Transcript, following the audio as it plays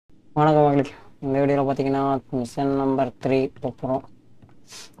வணக்கம் மக்களுக்கு. இந்த வீடியோவில் பார்த்தீங்கன்னா மிஷன் நம்பர் 3 போகிறோம்.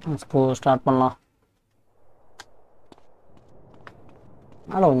 ஸ்டார்ட் பண்ணலாம்.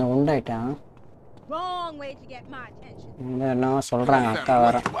 ஆனால் கொஞ்சம் உண்டாயிட்டேன். என்ன சொல்கிறாங்க அக்கா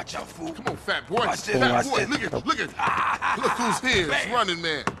வேற.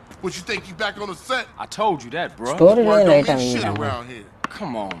 What you think you back on the set? I told you that, bro. Story Work late don't mean shit around here.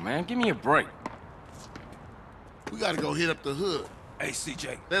 Come on, man. Give me a break. We gotta go hit up the hood. Hey, CJ.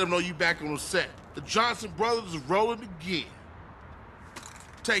 Let them know you back on the set. The Johnson brothers is rolling again.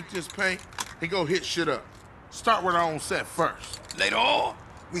 Take this paint and go hit shit up. Start with our own set first. Later on,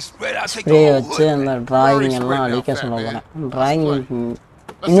 we spread out. Take spray the whole வச்சு hood. அந்த drawing எல்லாம் அழிக்க சொல்ல போகிறேன். Drawing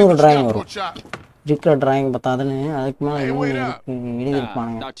இன்னொரு drawing வரும். இருக்கிற drawing பார்த்தாதுன்னு அதுக்கு மேலே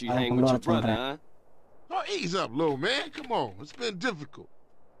எழுதியிருப்பானுங்க. அதை கொண்டு வர சொல்கிறேன். Oh, ease up, little man. Come on. It's been difficult.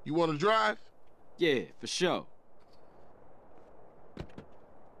 You want to drive? Yeah, for sure.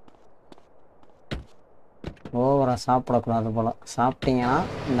 ஓவராக சாப்பிடக்கூடாது போல். சாப்பிட்டீங்கன்னா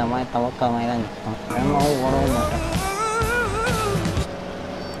இந்த மாதிரி தவக்கா மாதிரி தான் நிற்கும். வேணாவும் ஓடவும் மாட்டேன்.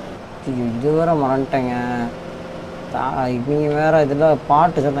 இது வேற மறந்துட்டேங்க. இவங்க வேறு இதில்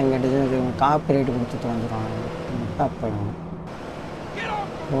பாட்டு சத்தம் கேட்டுச்சு. காப்பி ரைட்டு கொடுத்துட்டு வந்துடுவாங்க. முட்டாப்பையன்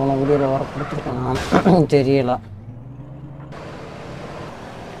போன வீடியோவில் வர கொடுத்துருக்கேன். தெரியல.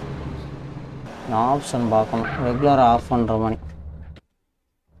 ஆப்ஷன் பார்க்கணும். ரெகுலராக ஆஃப் பண்ணுற மாதிரி.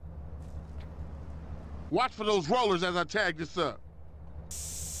 Watch for those rollers as I tag this up.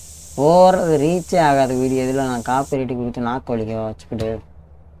 போகிறது ரீச்சே ஆகாது வீடியோ. இதில் நான் காப்பி ரைட்டு கொடுத்து நாக்கு வலிக்க வச்சுக்கிட்டு.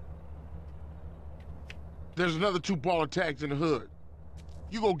 There's another 2 baller tags in the hood.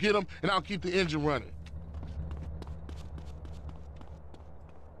 You go get them and I'll keep the engine running.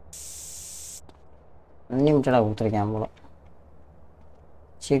 அன்லிமிட்டடாக கொடுத்துருக்கேன் போல்.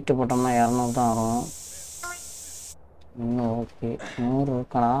 சீட்டு போட்டோம்னா 200 தான் வரும். இன்னும் ஓகே 100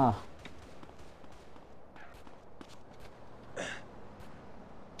 இருக்காடா.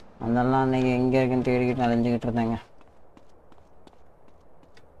 அதெல்லாம் அன்றைக்கி எங்கே இருக்குன்னு தேடிக்கிட்டு அலைஞ்சிக்கிட்டு இருந்தேங்க.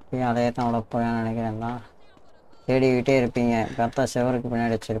 போய் அதே தான் அவ்வளோ போயான்னு நினைக்கிறேன் தான். தேடிக்கிட்டே இருப்பீங்க. பார்த்தா செவருக்கு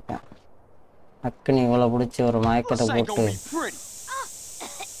பின்னாடி வச்சுருப்பேன். அக்குன்னு இவ்வளோ பிடிச்சி ஒரு மயக்கத்தை போட்டு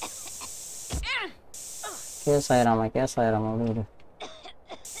கேஸ் ஆயிராமா அப்படி விடு.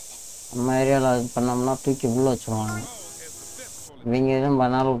 நம்ம ஏரியாவில் அது பண்ணோம்னா தூக்கி உள்ளே வச்சுருவாங்க. இவங்க எதுவும்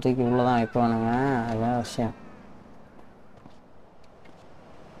பண்ணாலும் தூக்கி உள்ளே தான் வைப்பானுங்க. அதுதான் விஷயம்.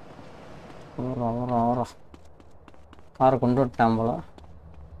 ஓரா காரை கொண்டு விட்டான் போல்.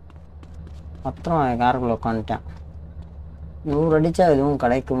 அப்புறம் காருக்குள்ளே உட்காந்துட்டேன். 100 அடித்தா எதுவும்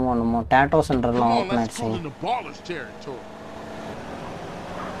கிடைக்குமோ என்னமோ. டேட்டோ சென்டர்லாம் ஓப்பன் ஆகிடுச்சிங்க.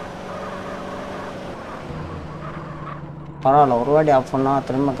 பரவாயில்ல. ஒரு வாட்டி ஆஃப் பண்ணால்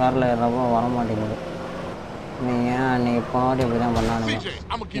திரும்ப காரில் ஏறப்போ வர மாட்டேங்குது. நீங்கள் அன்றைக்கி போன வாட்டி அப்படி தான் பண்ணானுங்க.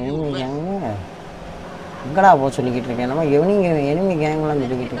 எங்கே எங்கடா போக சொல்லிக்கிட்டு இருக்கேன். நம்ம எனிமி கேங்கெலாம்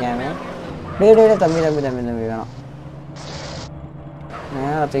சொல்லிக்கிட்டு இருக்காங்க. டே தம்பி வேணாம்.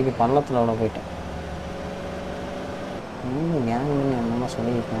 நேராக தூக்கி பள்ளத்தில் அவ்வளோ போயிட்டேன். கேங்குன்னு என்னமோ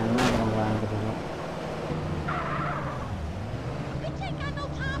சொல்லியிருக்கேன். என்ன பண்ணுறாங்க தெரியல.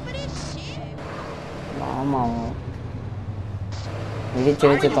 ஆமாம்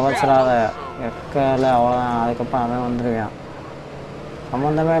இடிச்சு துவைச்சிடாத எக்கல அவ்வளோதான். அதுக்கப்புறம் அவன் வந்துடுவான்.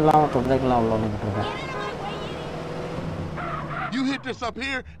 சம்மந்தமே இல்லாமல் தொட்டுக்கலாம் அவ்வளோ இருக்கேன். You hit this up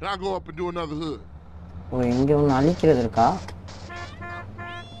here and I'll go up and do another hood. ஓ இங்கே ஒன்று அழிக்கிறது இருக்கா?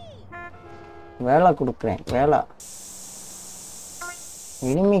 வேலை கொடுக்குறேன். வேலை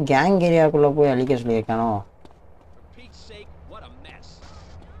இனிமே கேங் ஏரியாவுக்குள்ளே போய் அழிக்க சொல்லியிருக்கானோ.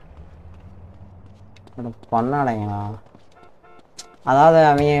 பண்ணாடைங்களா? அதாவது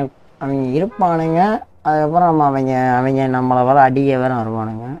அவங்க இருப்பானுங்க. அதுக்கப்புறம் நம்ம அவங்க நம்மளை வர அடிக்க வேற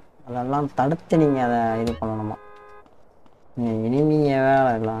வருவானுங்க. அதெல்லாம் தடுத்து நீங்கள் அதை இது பண்ணணுமா. இனிமைய வேலை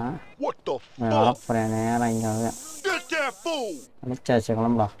இல்லை. வரப்போறேன் நேரம் இங்கே அழிச்சாச்சு.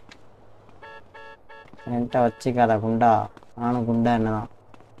 கிளம்பா. என்கிட்ட வச்சுக்காத குண்டா. நானும் குண்டா என்னதான்.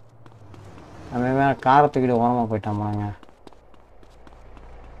 நம்ம மேலே காரை தூக்கிட்டு ஓரமாக போயிட்டான் போனாங்க.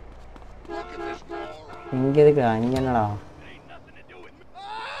 இங்கே இருக்கா? இங்கே என்னடா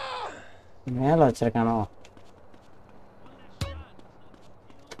மேலே வச்சிருக்கானோ.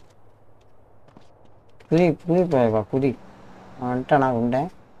 குதி போயிருப்பா குதி. வந்துட்டா நான் குண்டேன்.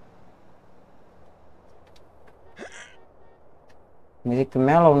 இதுக்கு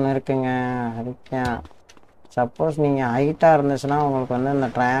மேலே ஒன்று இருக்குங்க. இருக்கேன். சப்போஸ் நீங்கள் ஹைட்டாக இருந்துச்சுன்னா உங்களுக்கு வந்து இந்த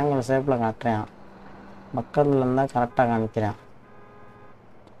ட்ரையாங்கிள் ஷேப்பில் காட்டுறேன். பக்கத்தில் இருந்தால் கரெக்டாக காமிக்கிறேன்.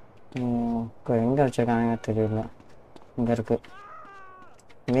 எங்கே வச்சுருக்கானுங்க தெரியல. இங்கே இருக்குது.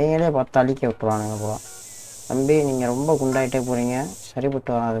 இவங்களே பார்த்து அழிக்க விட்டுருவானுங்க போல. தம்பி நீங்கள் ரொம்ப குண்டாயிட்டே போகிறீங்க,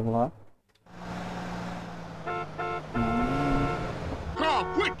 சரிப்பட்டு வராது போல.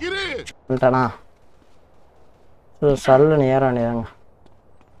 சொல்லிட்டானா? சல்லுன்னு ஏற வேண்டியதாங்க.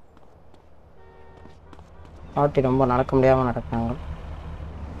 பாட்டி ரொம்ப நடக்க முடியாமல் நடக்கிறாங்க.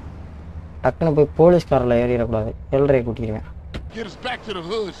 டக்குன்னு போய் போலீஸ்காரில் ஏறிடக்கூடாது, ஏழ்றையை கூட்டிடுவேன்.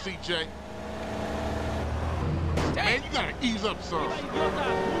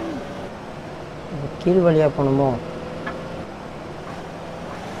 கீழ் வழியா போகணுமோ?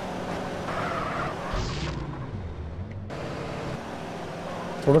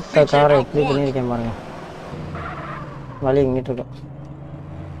 கொடுத்த காரை எப்படி பண்ணியிருக்கேன் பாருங்க. வழி இங்கிட்டு இருக்கு.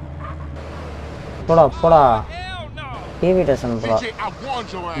 போடா போடா, டிவி ஸ்டேஷன் போடா.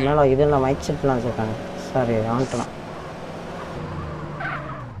 மேலே இதெல்லாம் மைக் செட்லாம் வச்சுருக்காங்க. சாரி, ஆன்ட்டலாம்.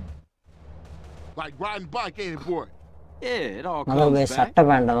 Yeah, it all நல்லா comes போய் back. சட்டை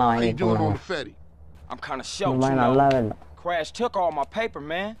பேண்டெல்லாம் வாங்கிட்டு போனாங்க. I'm kind of இந்த shocked, மாதிரி you know. நல்லாவே இல்லை. Crash took all my paper,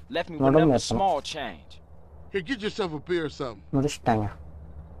 man. Left me with Madam, nothing but yes, small change. Here, get yourself a beer or something. முடிச்சிட்டாங்க.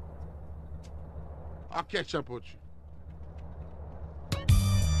 I'll catch up with you.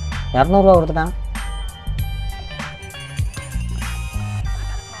 200 ரூபா கொடுத்துட்டான்.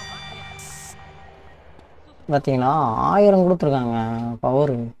 பார்த்தீங்களா, 1000 கொடுத்துருக்காங்க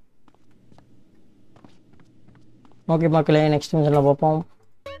power. Okay மக்களே, next மிஷனில் பார்ப்போம்.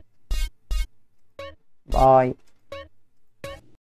 பாய்.